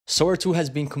Sora 2 has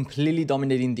been completely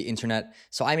dominating the internet,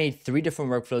 so I made 3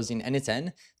 different workflows in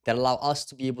n8n that allow us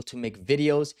to be able to make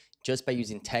videos just by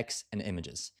using text and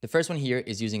images. The first one here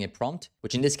is using a prompt,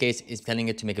 which in this case is telling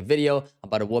it to make a video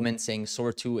about a woman saying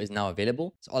Sora 2 is now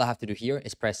available. So all I have to do here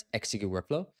is press execute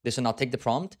workflow. This will now take the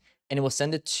prompt and it will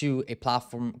send it to a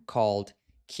platform called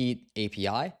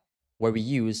Kie.ai, where we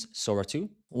use Sora 2.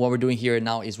 What we're doing here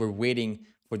now is we're waiting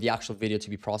for the actual video to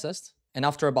be processed. And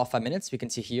after about 5 minutes, we can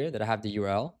see here that I have the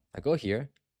URL. If I go here,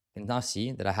 you can now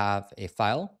see that I have a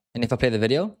file. And if I play the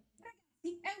video,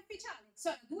 Ragazzi, è ufficiale,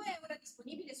 sono 2 ora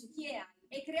disponibili su Kie.ai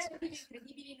e creare video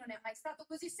incredibili non è mai stato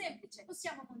così semplice.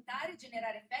 Possiamo montare,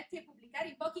 generare effetti e pubblicare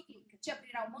in pochi click. Ci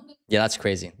aprirà un mondo. yeah, that's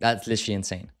crazy. That's literally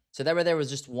insane. So that right there was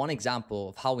just one example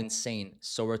of how insane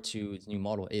Sora 2's new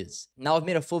model is. Now I've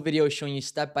made a full video showing you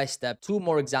step by step 2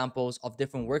 more examples of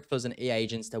different workflows and AI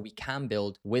agents that we can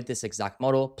build with this exact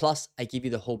model. Plus, I give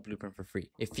you the whole blueprint for free.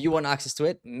 If you want access to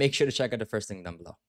it, make sure to check out the first link down below.